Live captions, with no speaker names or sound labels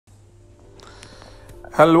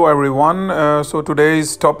Hello everyone. So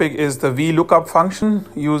today's topic is the Vlookup function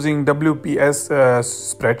using WPS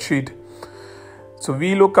Spreadsheet. So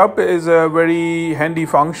Vlookup is a very handy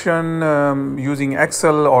function using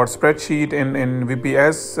Excel or spreadsheet in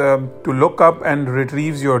WPS to look up and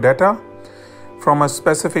retrieves your data from a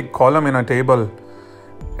specific column in a table.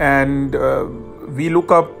 And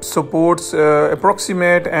Vlookup supports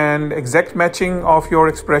approximate and exact matching of your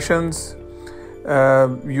expressions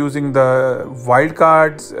using the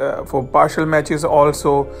wildcards for partial matches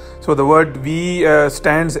also. So the word V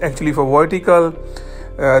stands actually for vertical.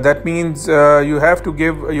 That means you have to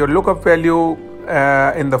give your lookup value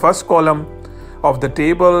in the first column of the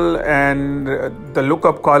table and the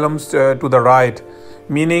lookup columns to the right.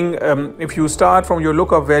 Meaning if you start from your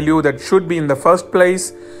lookup value, that should be in the first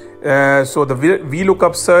place. So the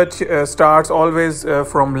Vlookup search starts always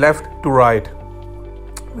from left to right.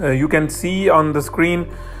 You can see on the screen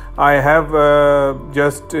I have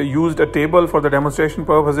just used a table for the demonstration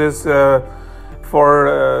purposes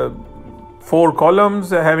for 4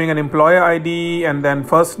 columns having an employee ID and then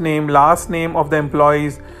first name, last name of the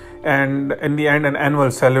employees, and in the end an annual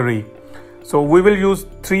salary. So we will use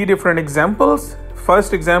 3 different examples.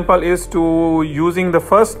 First example is to using the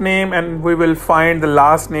first name, and we will find the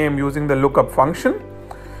last name using the lookup function.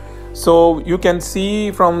 So you can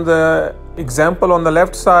see from the example on the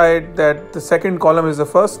left side that the second column is the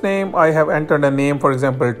first name. I have entered a name, for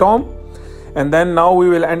example, Tom. And then now we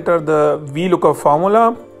will enter the Vlookup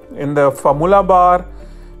formula in the formula bar.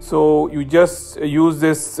 So you just use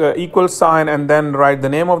this equal sign and then write the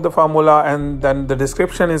name of the formula, and then the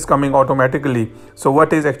description is coming automatically. So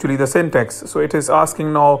what is actually the syntax? So it is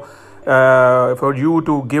asking now for you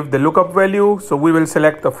to give the lookup value. So we will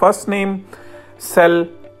select the first name cell,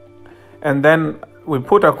 and then we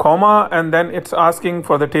put a comma, and then it's asking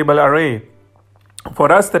for the table array.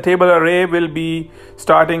 For us, the table array will be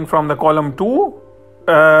starting from the column 2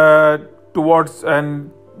 towards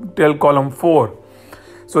and till column 4.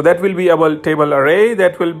 So that will be our table array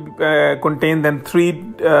that will contain then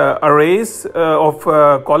 3 arrays of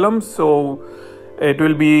columns. So it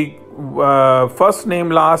will be first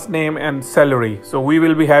name, last name, and salary. So we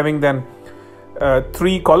will be having then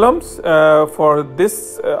 3 columns for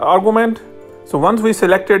this argument. So once we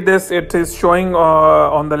selected this, it is showing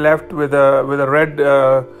on the left with a red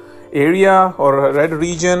area or a red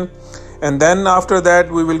region. And then after that,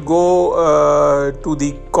 we will go to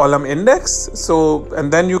the column index. So,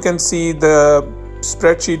 and then you can see the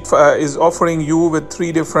spreadsheet is offering you with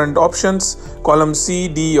 3 different options, column C,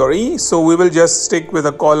 D, or E. So we will just stick with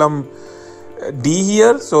a column D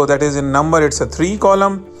here. So that is in number, it's a 3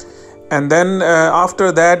 column. And then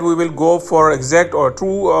after that, we will go for exact or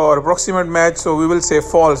true or approximate match. So we will say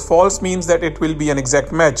false. False means that it will be an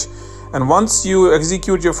exact match. And once you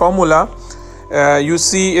execute your formula, you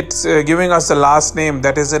see it's giving us the last name,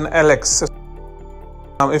 that is an Alex.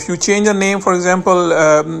 If you change a name, for example,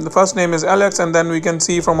 the first name is Alex, and then we can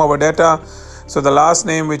see from our data, so the last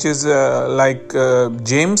name, which is like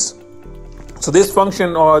James. So this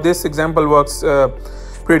function or this example works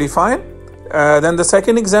pretty fine. Then the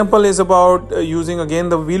second example is about using again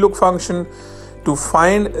the VLOOK function to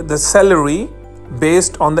find the salary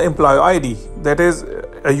based on the employee ID. That is,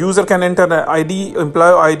 a user can enter an ID,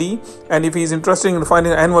 employee ID, and if he is interested in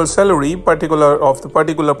finding annual salary of the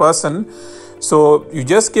particular person, so you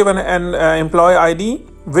just give an employee ID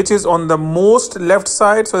which is on the most left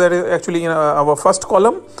side. So that is actually in our first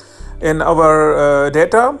column in our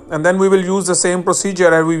data, and then we will use the same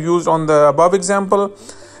procedure as we used on the above example.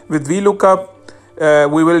 With Vlookup,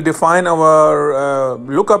 we will define our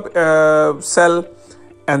lookup cell,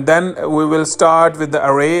 and then we will start with the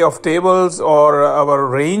array of tables or our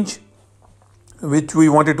range which we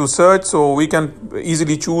wanted to search. So we can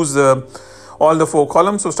easily choose all the 4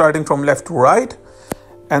 columns, so starting from left to right.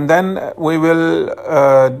 And then we will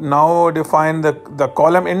now define the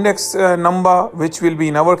column index number, which will be,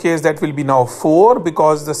 in our case, that will be now 4,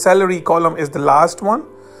 because the salary column is the last one.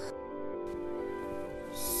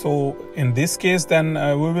 So in this case, then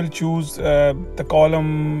we will choose the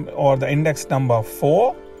column or the index number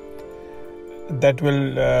 4 that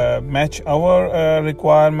will match our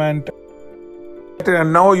requirement.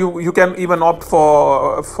 And now you can even opt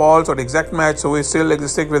for false or exact match. So we still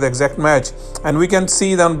stick with exact match, and we can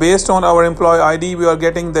see then based on our employee ID, we are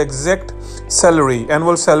getting the exact salary,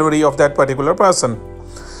 annual salary of that particular person.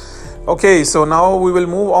 Okay, so now we will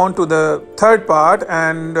move on to the third part,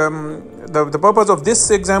 and the purpose of this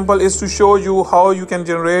example is to show you how you can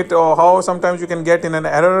generate, or how sometimes you can get in an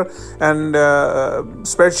error, and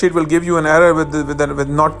spreadsheet will give you an error with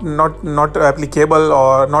not applicable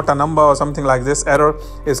or not a number or something like this. Error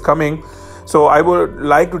is coming. So I would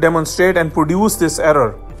like to demonstrate and produce this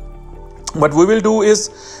error. What we will do is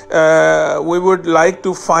we would like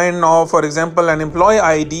to find now, for example, an employee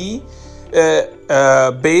ID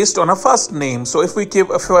based on a first name. So if we give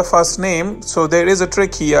a first name, so there is a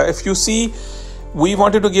trick here. If you see, we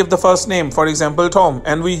wanted to give the first name, for example, Tom,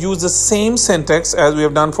 and we use the same syntax as we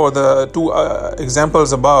have done for the two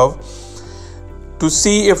examples above to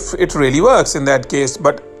see if it really works in that case.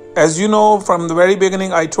 But as you know, from the very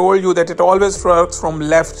beginning, I told you that it always works from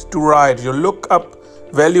left to right. Your lookup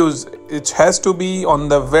values, it has to be on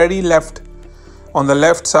the very left, on the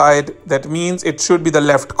left side. That means it should be the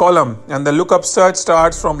left column, and the lookup search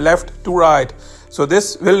starts from left to right. So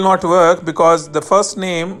this will not work because the first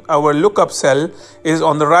name, our lookup cell, is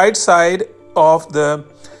on the right side of the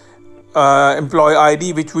employee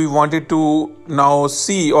ID, which we wanted to now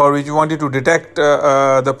see, or which we wanted to detect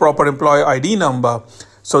the proper employee ID number.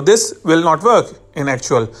 So this will not work in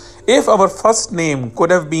actual. If our first name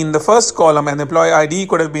could have been the first column and employee ID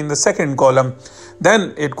could have been the second column,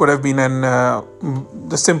 then it could have been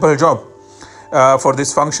the simple job for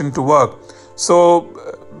this function to work. So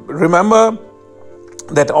remember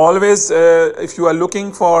that always if you are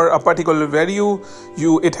looking for a particular value,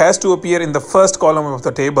 it has to appear in the first column of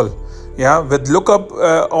the table. Yeah, with lookup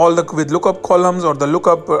with lookup columns or the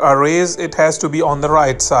lookup arrays, it has to be on the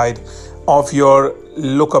right side of your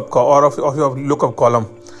lookup of your lookup column.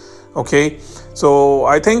 Okay, so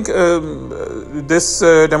I think this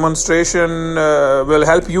demonstration will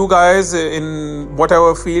help you guys in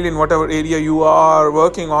whatever field, in whatever area you are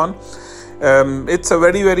working on. It's a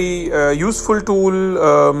very useful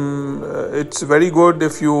tool. It's very good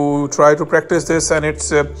if you try to practice this, and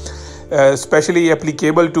it's especially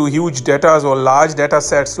applicable to huge data or large data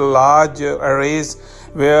sets, large arrays,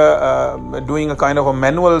 where doing a kind of a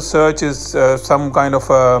manual search is some kind of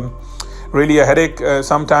really a headache.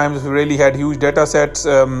 Sometimes we really had huge data sets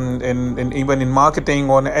in even in marketing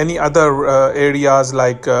or any other areas,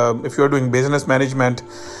 like if you're doing business management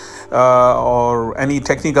or any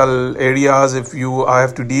technical areas, if you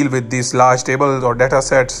have to deal with these large tables or data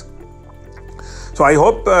sets. So I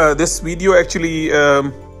hope this video actually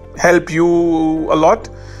help you a lot,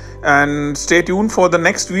 and stay tuned for the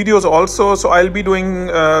next videos also. So I'll be doing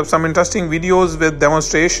some interesting videos with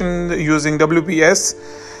demonstration using WPS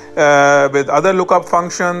with other lookup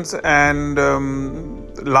functions, and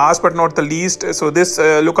last but not the least, so this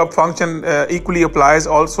lookup function equally applies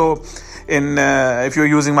also in if you're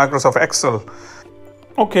using Microsoft Excel.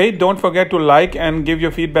 Okay, don't forget to like and give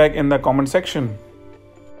your feedback in the comment section.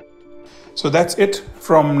 So that's it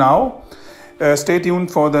from now. Stay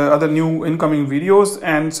tuned for the other new incoming videos,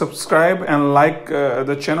 and subscribe and like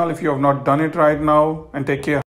the channel if you have not done it right now, and take care.